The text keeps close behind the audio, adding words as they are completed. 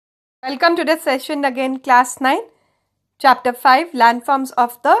Welcome to the session again, Class 9, Chapter 5, Landforms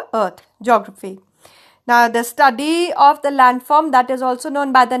of the Earth, Geography. Now, the study of the landform, that is also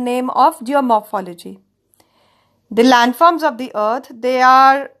known by the name of geomorphology. The landforms of the Earth, they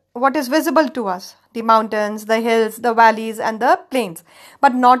are what is visible to us, the mountains, the hills, the valleys and the plains.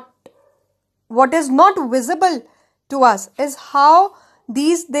 But what is not visible to us is how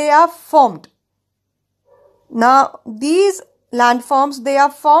they are formed. Now, these landforms, they are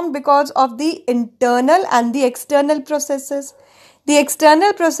formed because of the internal and the external processes. The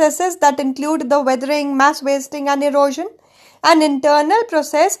external processes that include the weathering, mass wasting and erosion. An internal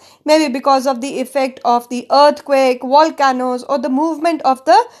process may be because of the effect of the earthquake, volcanoes or the movement of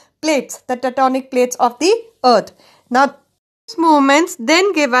the plates, the tectonic plates of the earth. Now, these movements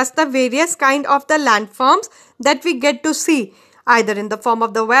then give us the various kind of the landforms that we get to see, either in the form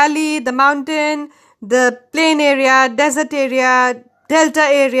of the valley, the mountain, the plain area, desert area, delta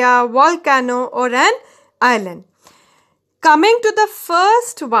area, volcano or an island. Coming to the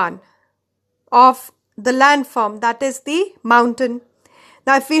first one of the landform, that is the mountain.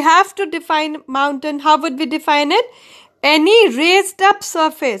 Now, if we have to define mountain, how would we define it? Any raised up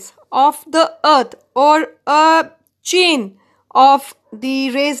surface of the earth or a chain of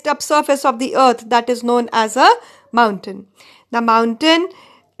the raised up surface of the earth, that is known as a mountain. The mountain,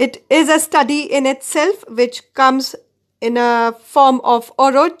 it is a study in itself which comes in a form of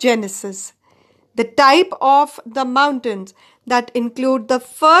orogenesis. The type of the mountains that include the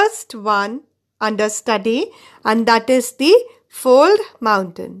first one under study, and that is the fold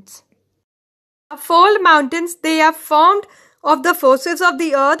mountains. Fold mountains, they are formed of the forces of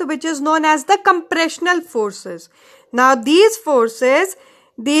the earth which is known as the compressional forces. Now these forces,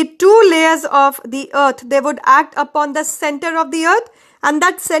 the two layers of the earth, they would act upon the center of the earth, and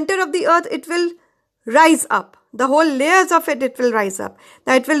that center of the earth, it will rise up. The whole layers of it will rise up.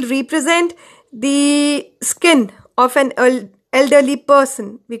 Now it will represent the skin of an elderly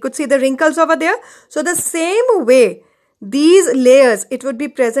person. We could see the wrinkles over there. So the same way, these layers, it would be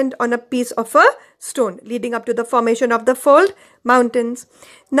present on a piece of a stone, leading up to the formation of the fold mountains.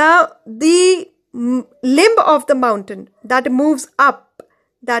 Now the limb of the mountain that moves up,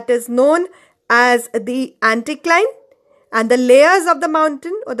 that is known as the anticline, and the layers of the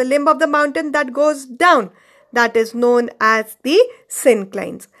mountain or the limb of the mountain that goes down, that is known as the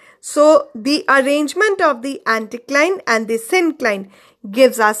synclines. So the arrangement of the anticline and the syncline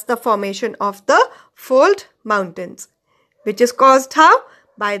gives us the formation of the fold mountains, which is caused how?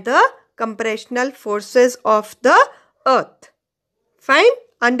 By the compressional forces of the earth. Fine?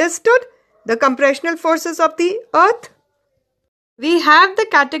 Understood? The compressional forces of the earth. We have the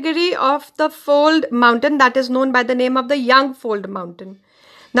category of the fold mountain that is known by the name of the young fold mountain.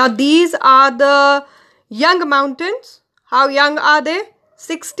 Now these are the young mountains. How young are they?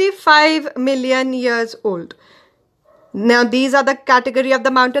 65 million years old. Now these are the category of the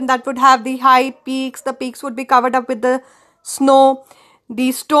mountain that would have the high peaks. The peaks would be covered up with the snow.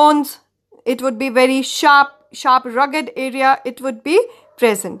 The stones, it would be very sharp, rugged area. It would be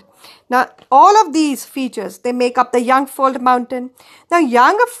present. Now, all of these features, they make up the young fold mountain. Now,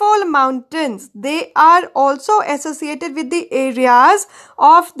 young fold mountains, they are also associated with the areas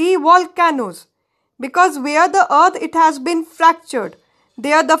of the volcanoes, because where the earth, it has been fractured,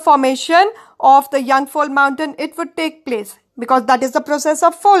 there the formation of the young fold mountain, it would take place, because that is the process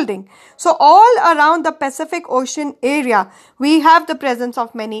of folding. So, all around the Pacific Ocean area, we have the presence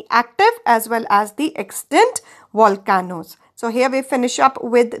of many active as well as the extinct volcanoes. So here we finish up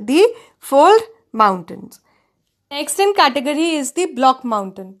with the fold mountains. Next in category is the block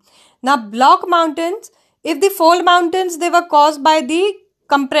mountain. Now block mountains, if the fold mountains, they were caused by the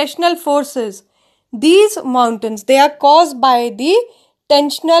compressional forces. These mountains, they are caused by the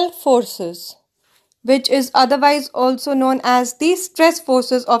tensional forces, which is otherwise also known as the stress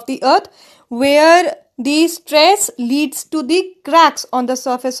forces of the earth, where the stress leads to the cracks on the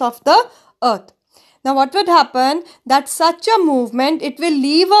surface of the earth. Now what would happen, that such a movement, it will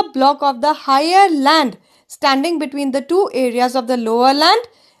leave a block of the higher land standing between the two areas of the lower land,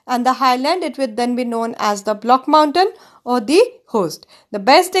 and the high land, it would then be known as the block mountain or the host. The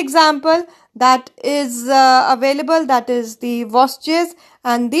best example that is available, that is the Vosges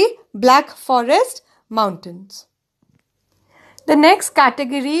and the Black Forest mountains. The next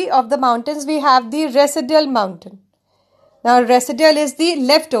category of the mountains, we have the residual mountain. Now residual is the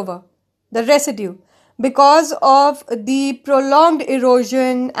leftover, the residue. Because of the prolonged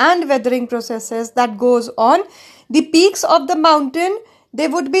erosion and weathering processes that goes on, the peaks of the mountain, they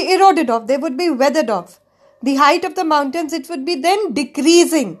would be eroded off, they would be weathered off. The height of the mountains, it would be then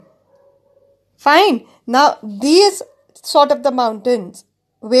decreasing. Fine. Now, these sort of the mountains,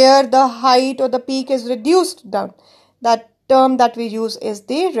 where the height or the peak is reduced down. That term that we use is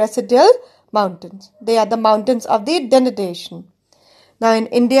the residual mountains. They are the mountains of the denudation. Now in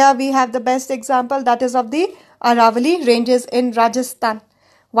India, we have the best example, that is of the Aravalli ranges in Rajasthan.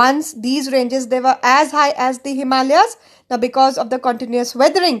 Once these ranges, they were as high as the Himalayas. Now because of the continuous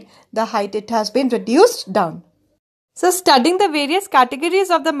weathering, the height, it has been reduced down. So studying the various categories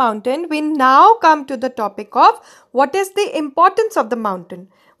of the mountain, we now come to the topic of what is the importance of the mountain.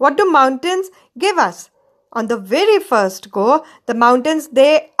 What do mountains give us? On the very first go, the mountains,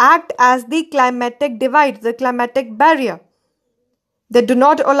 they act as the climatic divide, the climatic barrier. They do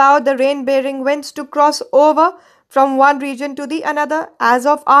not allow the rain-bearing winds to cross over from one region to the another, as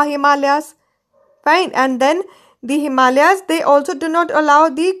of our Himalayas. Fine. And then the Himalayas, they also do not allow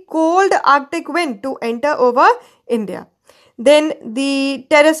the cold Arctic wind to enter over India. Then the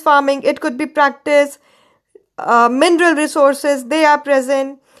terrace farming, it could be practiced. Mineral resources, they are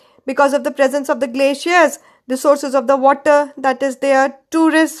present because of the presence of the glaciers, the sources of the water that is there.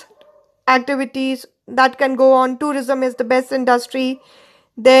 Tourist activities that can go on. Tourism is the best industry.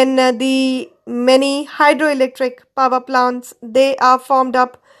 Then the many hydroelectric power plants, they are formed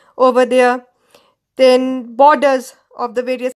up over there. Then borders of the various